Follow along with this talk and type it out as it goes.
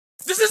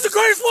This is the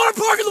greatest water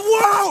park in the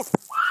world!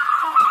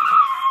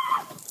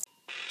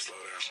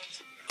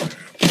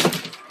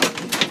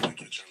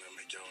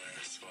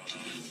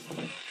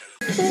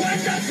 What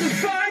does the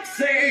fuck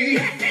say?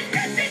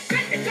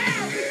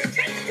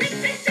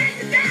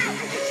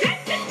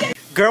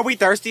 Girl, we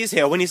thirsty as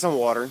hell. We need some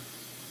water.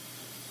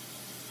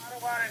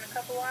 Water and a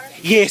cup of water?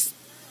 Yes.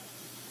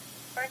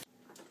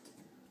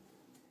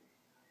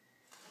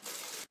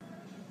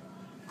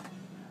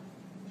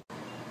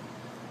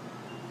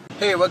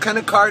 Hey, what kind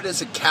of car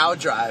does a cow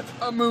drive?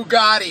 A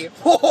Bugatti.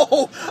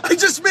 Whoa, I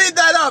just made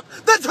that up.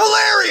 That's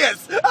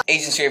hilarious.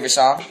 Agent's favorite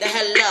song? The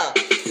hello.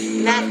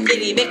 Math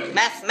diddy big,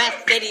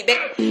 math diddy big.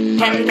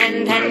 10,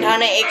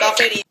 8 off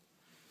 80.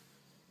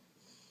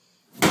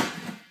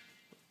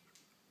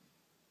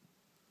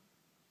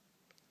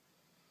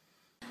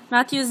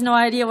 Matthew has no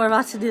idea we're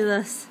about to do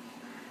this.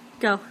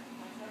 Go.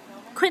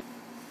 Quit.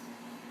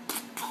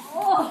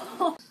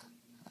 Oh.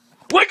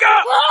 Wake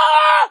up!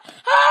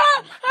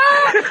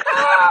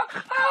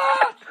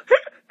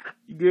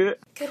 You good?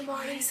 Good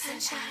morning,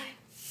 sunshine.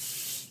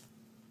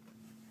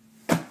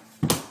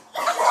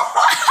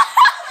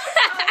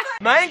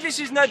 My English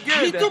is not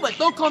good. Me too, but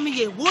don't call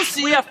me a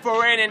wussy. We are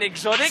foreign and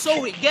exotic.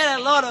 So we get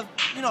a lot of,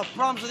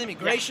 problems with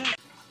immigration. Yeah.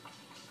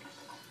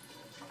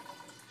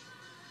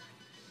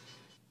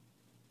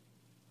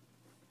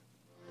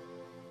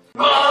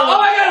 Oh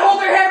my god,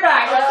 hold your hair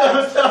back!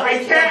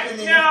 I can't.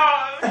 No.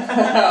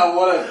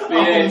 What a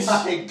bitch.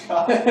 Oh my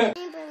god.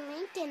 Amber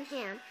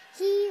Lincolnham,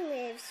 he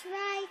lives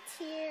right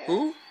here.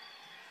 Who?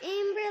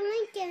 Amber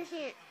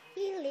Lincolnham,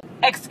 he lives.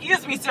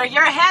 Excuse me, sir,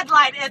 your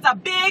headlight is a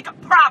big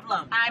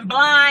problem. I'm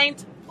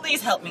blind.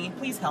 Please help me.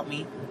 Please help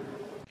me.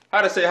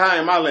 How to say hi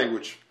in my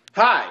language?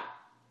 Hi,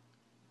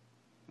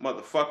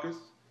 motherfuckers.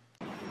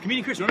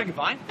 Comedian Chris, you want to make a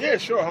vine? Yeah,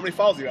 sure. How many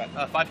files you got?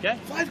 5K.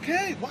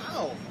 5K?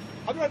 Wow.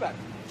 I'll be right back.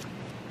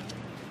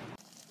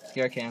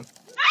 Here I can.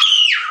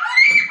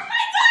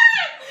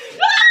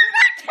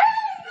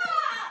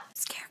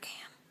 Scare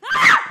cam.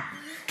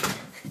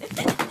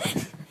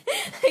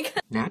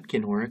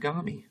 Napkin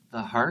origami.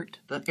 The heart,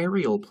 the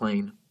aerial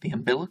plane, the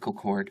umbilical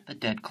cord, the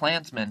dead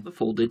Klansman, the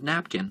folded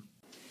napkin.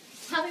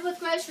 Help me with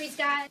groceries,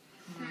 guys.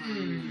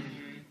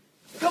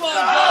 Come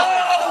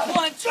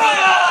on,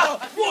 go!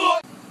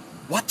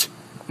 What?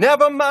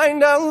 Never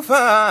mind, I'll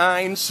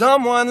find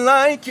someone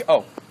like you.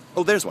 Oh,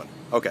 there's one.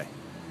 Okay.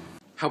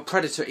 How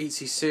Predator eats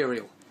his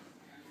cereal.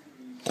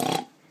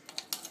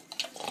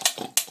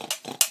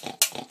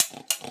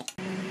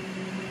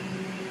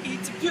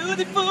 It's a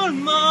beautiful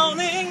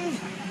morning.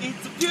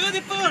 It's a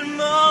beautiful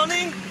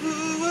morning.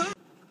 Ooh.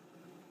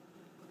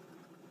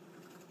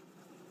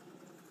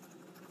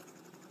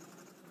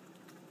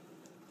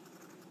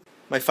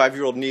 My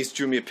 5-year-old niece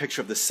drew me a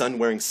picture of the sun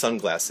wearing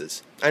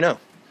sunglasses. I know.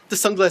 The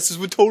sunglasses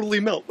would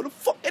totally melt. What a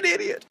fucking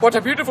idiot. What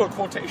a beautiful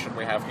quotation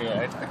we have here.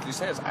 It actually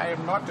says, I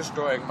am not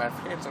destroying my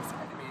friends and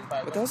families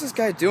by... What the hell is this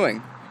guy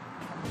doing?